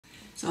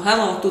So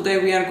hello, today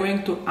we are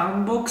going to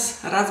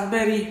unbox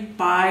Raspberry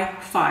Pi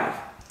 5.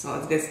 So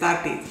let's get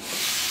started.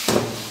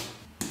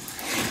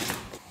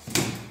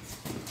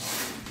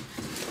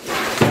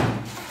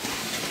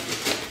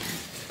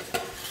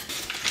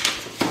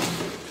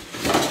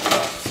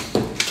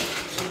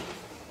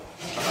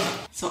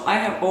 So I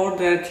have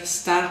ordered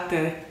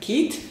starter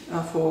kit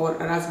for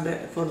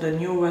the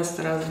newest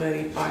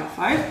Raspberry Pi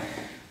 5.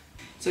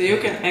 So you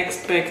can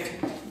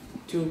expect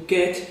to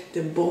get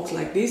the box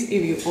like this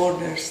if you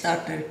order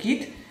starter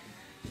kit.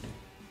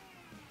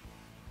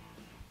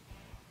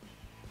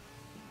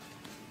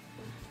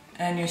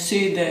 And you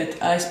see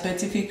that I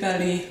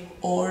specifically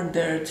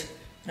ordered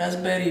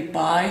Raspberry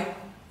Pi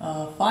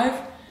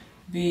 5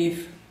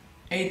 with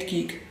 8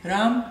 gig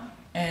RAM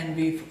and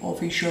with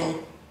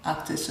official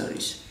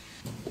accessories.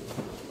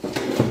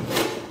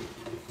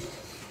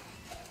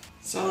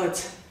 So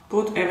let's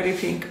put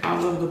everything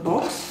out of the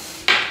box.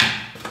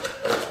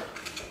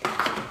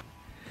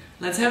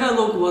 Let's have a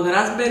look what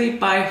Raspberry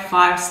Pi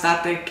 5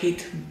 starter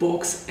kit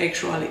box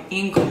actually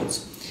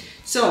includes.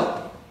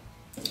 So,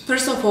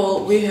 first of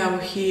all, we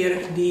have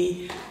here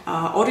the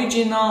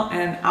original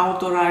and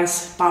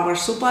authorized power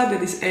supply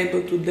that is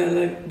able to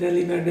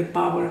deliver the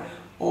power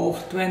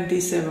of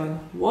 27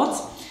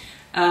 watts.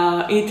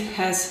 It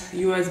has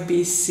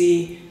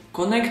USB-C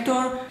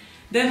connector.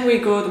 Then we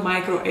got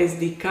micro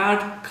SD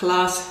card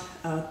class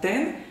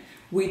 10,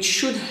 which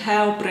should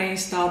help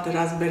reinstall the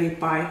Raspberry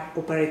Pi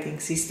operating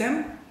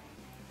system.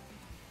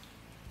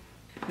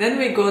 Then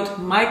we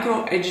got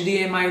micro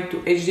HDMI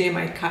to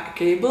HDMI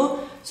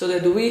cable so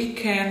that we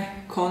can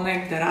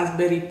connect the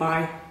Raspberry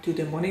Pi to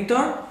the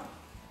monitor.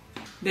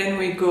 Then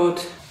we got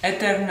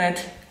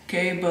Ethernet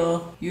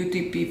cable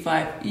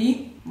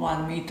UTP-5E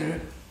 1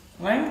 meter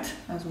length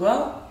as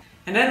well.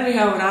 And then we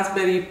have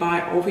Raspberry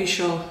Pi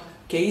official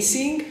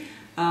casing.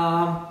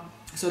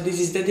 So this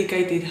is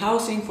dedicated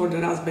housing for the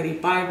Raspberry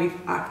Pi with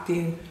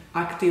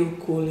active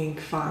cooling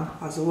fan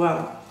as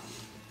well.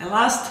 And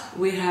last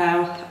we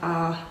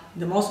have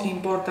the most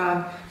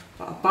important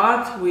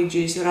part, which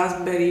is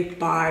Raspberry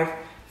Pi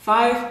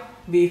 5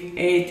 with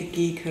 8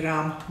 gig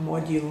RAM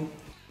module.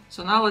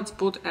 So now let's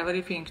put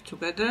everything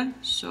together.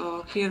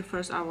 So here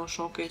first I will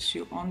showcase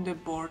you on the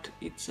board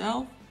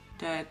itself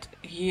that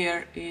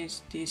here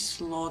is the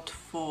slot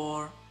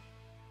for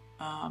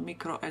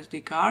micro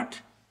SD card.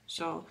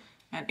 So,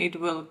 and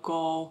it will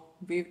go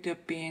with the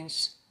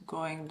pins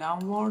going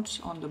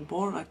downwards on the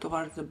board, like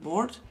towards the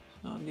board,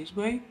 so this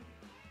way.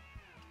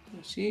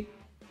 You see,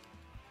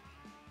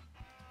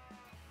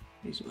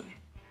 this way,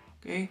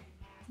 okay,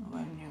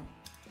 when you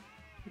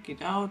pick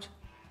it out,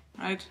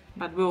 right,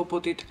 but we will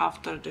put it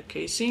after the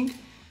casing.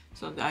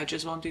 So I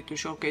just wanted to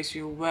showcase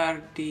you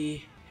where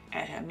the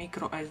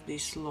micro SD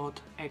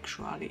slot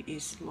actually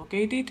is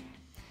located.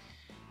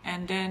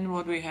 And then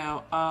what we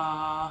have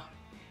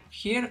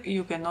here,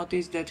 you can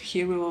notice that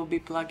here we will be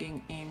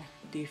plugging in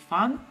the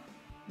fan.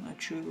 Not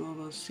sure we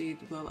will see it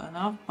well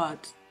enough,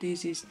 but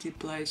this is the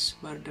place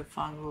where the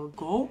fan will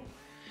go.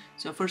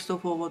 So first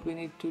of all, what we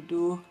need to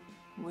do,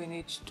 we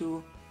need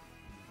to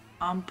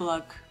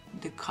unplug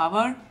the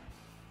cover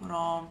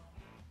from,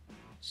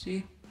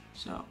 see,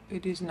 so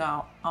it is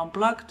now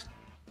unplugged.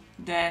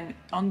 Then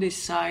on this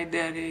side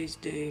there is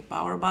the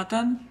power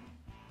button.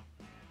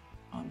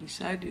 On this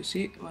side you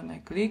see when I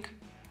click,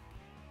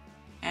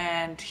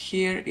 and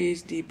here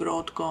is the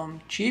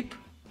Broadcom chip.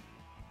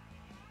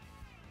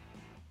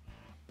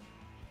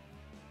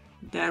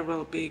 There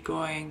will be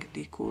going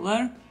the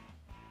cooler,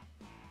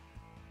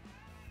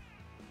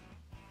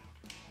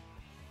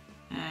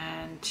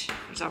 and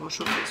I will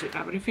showcase you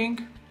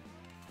everything.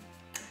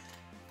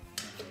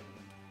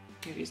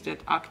 Here is that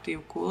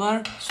active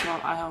cooler, so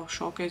I will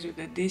showcase you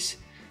that this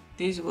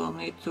will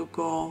need to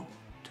go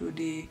to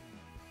the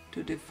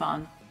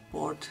fan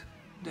port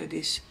that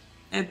is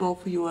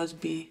above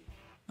USB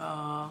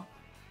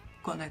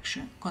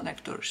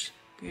connectors.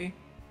 Okay,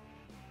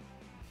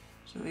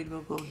 so it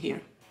will go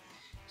here.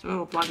 So we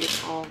will plug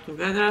it all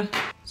together.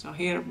 So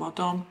here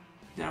bottom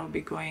there will be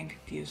going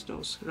to use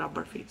those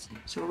rubber feet.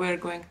 So we're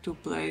going to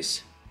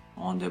place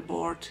on the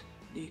board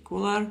the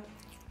cooler.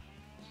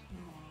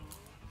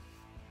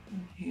 So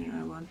here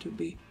I want to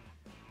be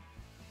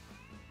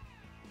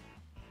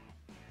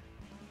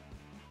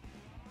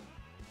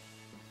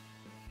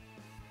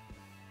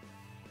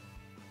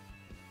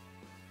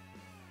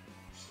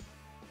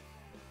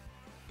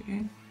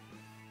okay.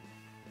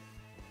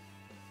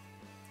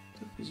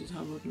 So this is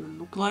how it will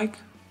look like.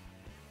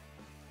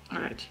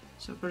 Alright,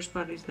 so first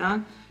part is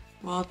done.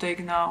 We'll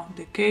take now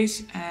the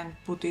case and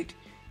put it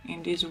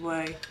in this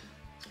way,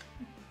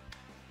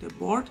 the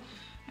board.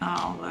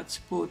 Now let's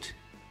put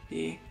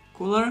the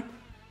cooler.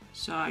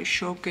 So I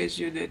showcase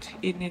you that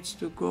it needs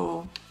to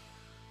go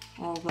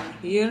over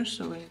here,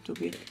 so we need to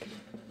be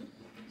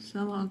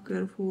somehow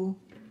careful.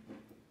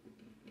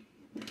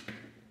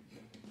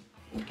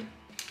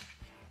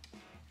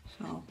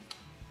 So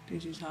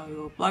this is how you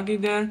will plug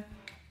it there,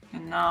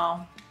 and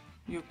now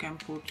you can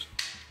put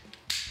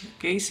the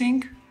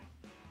casing.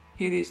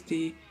 Here is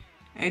the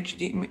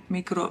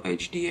micro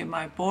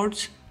HDMI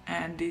ports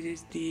and this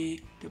is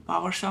the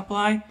power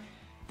supply.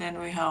 Then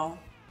we have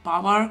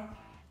power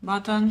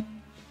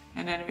button,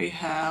 and then we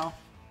have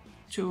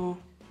two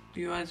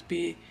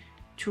USB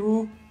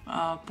 2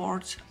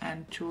 ports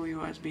and two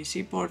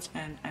USB-C ports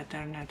and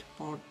Ethernet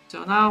port.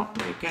 So now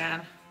we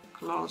can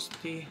close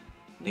the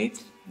lid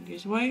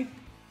this way.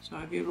 So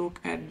if you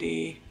look at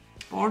the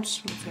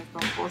ports, let's say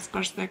from ports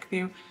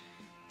perspective,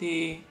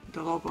 the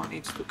logo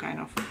needs to kind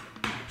of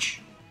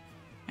match.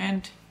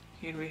 And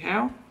here we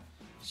have.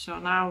 So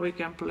now we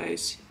can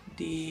place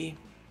the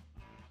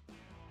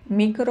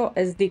micro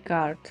SD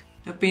card.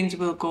 The pins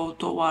will go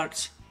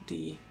towards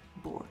the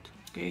board.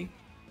 Okay,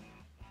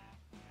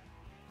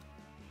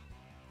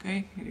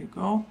 here you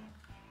go.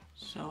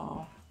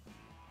 So,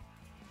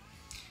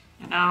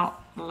 and now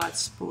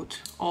let's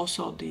put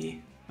also the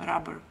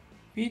rubber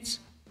bits.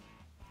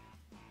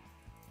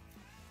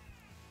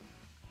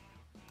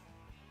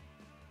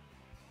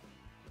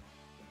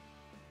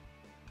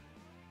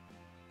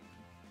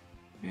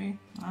 Okay,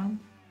 one.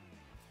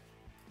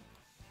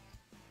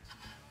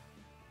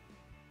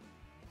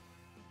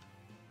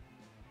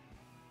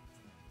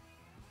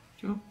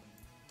 Two.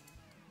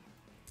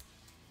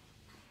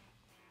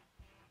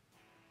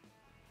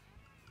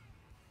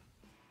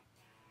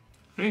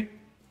 Three.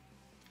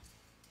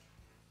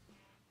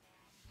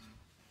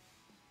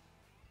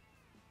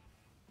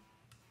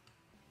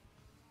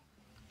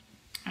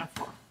 And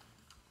 4.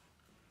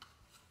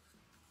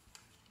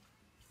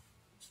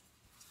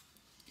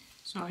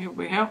 So here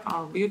we have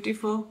our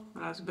beautiful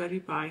Raspberry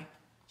Pi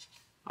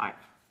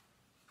 5.